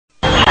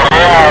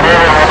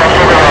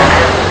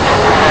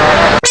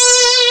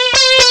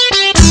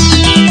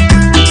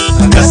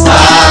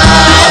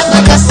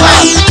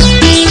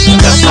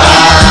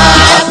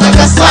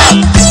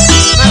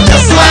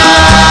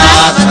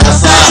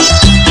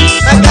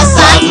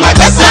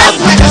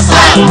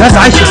ناس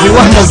عايشة في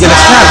وهم وجلسات،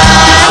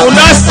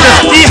 وناس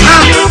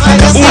تفتيحة،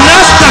 وناس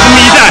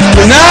تغميدات،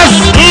 وناس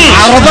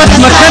عربات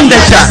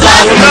مكندشة،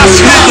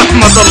 وناس في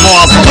زحمة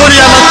المواصلات. دور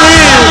يا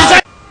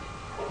لطيف.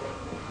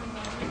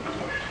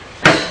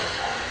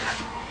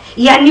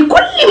 يعني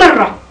كل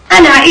مرة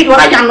أنا أعيد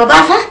وراجع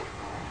النظافة؟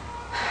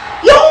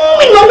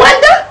 يوم الموال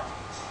ده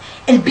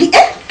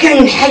البيئة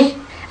كائن حي،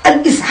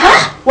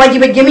 الإصحاح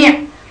واجب الجميع،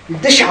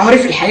 ده شعاري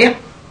في الحياة.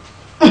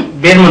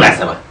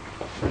 بالمناسبة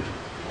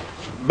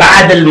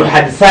بعد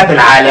المحادثات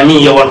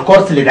العالمية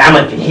والكورس اللي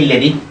اتعمل في الحلة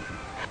دي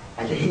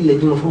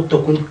المفروض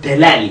تكون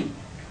تلالي،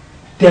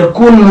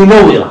 تكون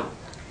منورة،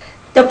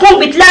 تكون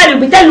بتلالي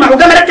وبتلمع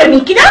وقمر أكتر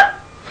من كده؟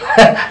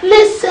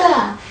 لسه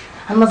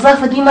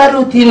النظافة دي ما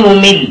روتين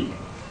ممل.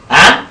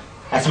 ها؟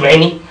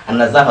 اسمعيني،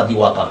 النظافة دي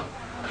وطن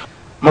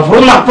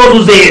مفروض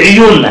نحفظه زي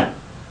عيوننا.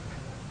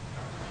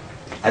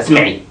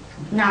 اسمعي،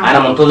 نعم. أنا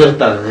منتظر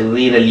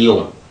تقرير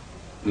اليوم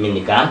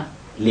منك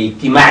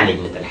لاجتماع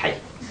لجنة الحي.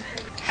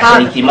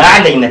 عشان اجتماع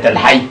لجنة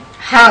الحي.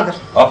 حاضر.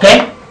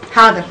 اوكي؟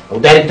 حاضر.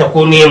 ودارك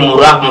تكوني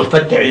مراقب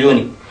مفتح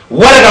عيونك،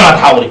 ورقة ما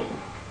تحاوري،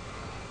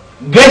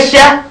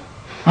 قشة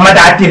ما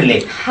تعتر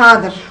لي.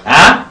 حاضر.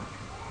 ها؟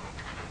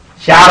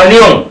 شعار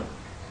اليوم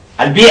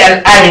البيئة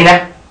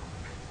الآمنة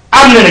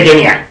أمننا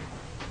جميعا.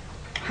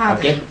 حاضر.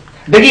 اوكي؟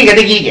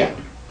 دقيقة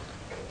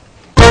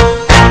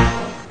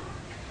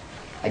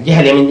الجهة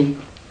اليمين دي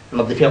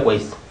نظفيها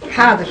كويس.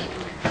 حاضر.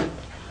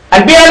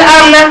 البيئة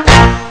الآمنة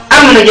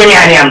أمننا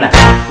جميعا يا أمنة.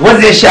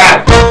 وزع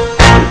الشعار.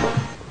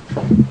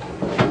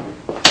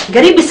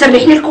 قريب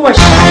بتسرحني الكوش.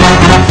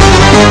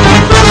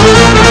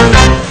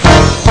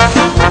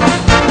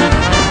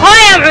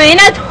 هاي يا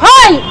معينات،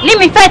 هاي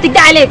لمي فاتك ده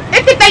عليك.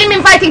 انت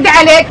بتلمي فاتك ده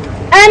عليك.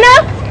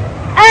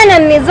 انا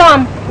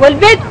النظام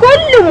والبيت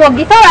كله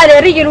موقفاه على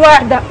رجل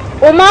واحده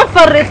وما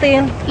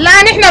مفرطين.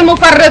 لا نحن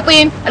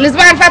المفرطين.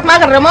 الاسبوع اللي فات ما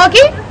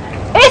غرموكي؟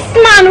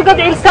 اسمع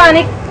نقطع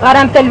لسانك،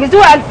 غرمت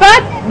الاسبوع اللي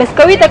فات بس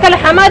كويتك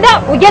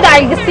الحماده وجدع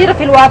القصيره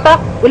في الواطه،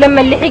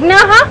 ولما اللي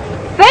حقناها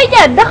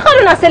فجاه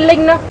دخلوا ناس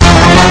اللجنه.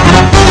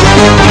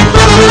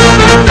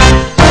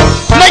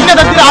 لجنة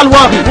تدير على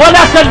الواقي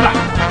ولا كلمة.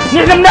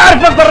 نحن بنعرف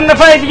مصدر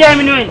النفاية جاية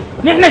من وين،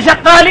 نحن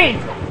شغالين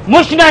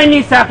مش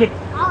نايمين ساكت.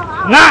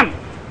 نعم.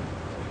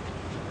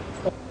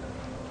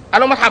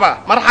 الو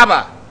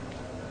مرحبا.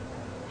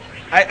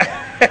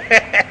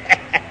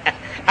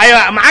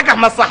 ايوه معاك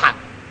احمد صحة.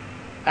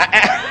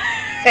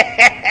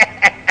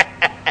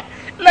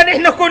 لا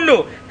نحن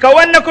كله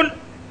كونا كل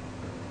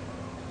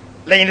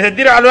لجنة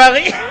تدير على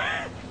الواقي.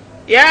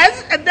 ياس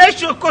قديش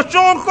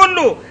الشغل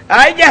كله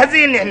هاي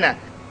جاهزين نحن.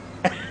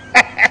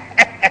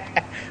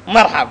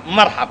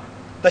 مرحب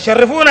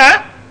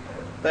تشرفونا.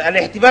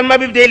 الاحتفال ما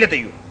بيبدا الا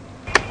تيو.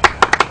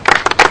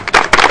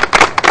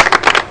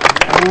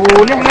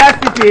 ونحن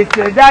هسه في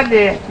استعداد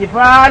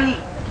لاحتفال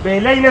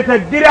بليلة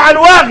الدرع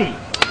الواغي.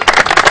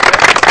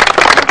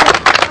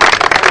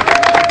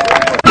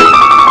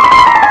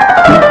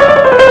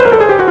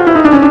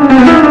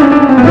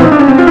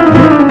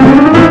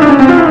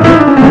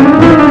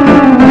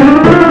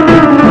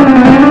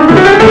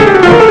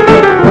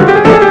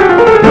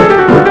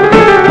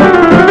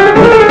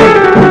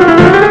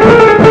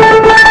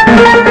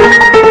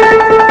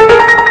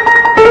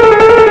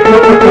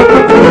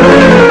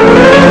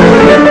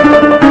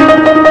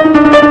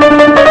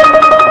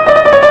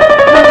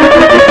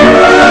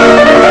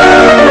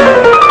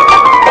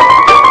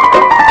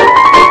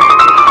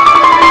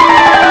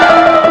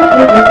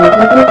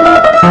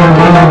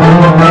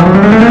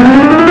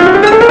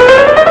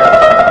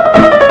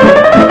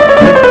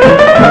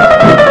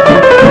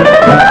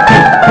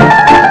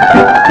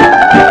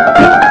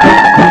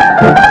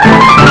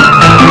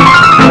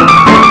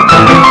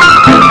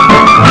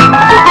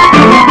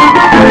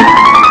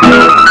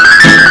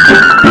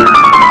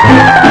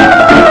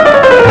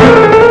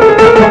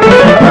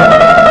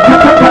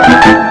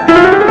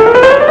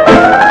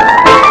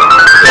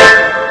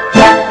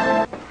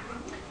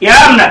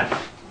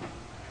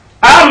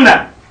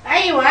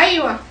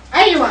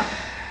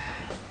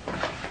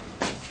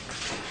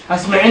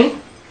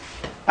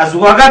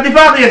 الأسواقات دي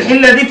فاضية،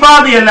 الحلة دي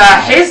فاضية، لا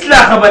حس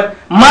لا خبر،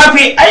 ما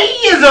في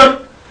أي زر.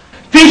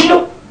 في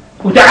شنو؟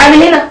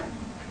 وتعالي هنا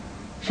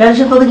عشان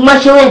شنطتك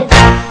ماشية وين؟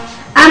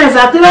 أنا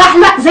ذاتي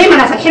رحلة زي ما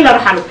ناس الحلة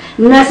رحلوا،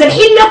 ناس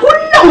الحلة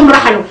كلهم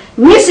رحلوا،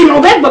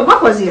 نسمعوا بيت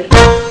باباك وزير.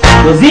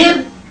 وزير؟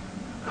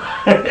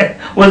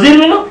 وزير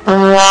منو؟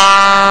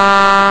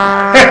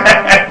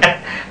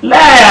 لا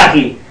يا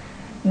أخي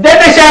ده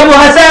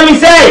تشابه سامي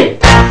ساي.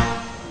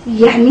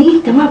 يعني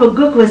أنت ما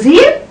بقاك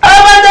وزير؟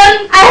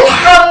 أبدا.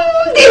 الحمد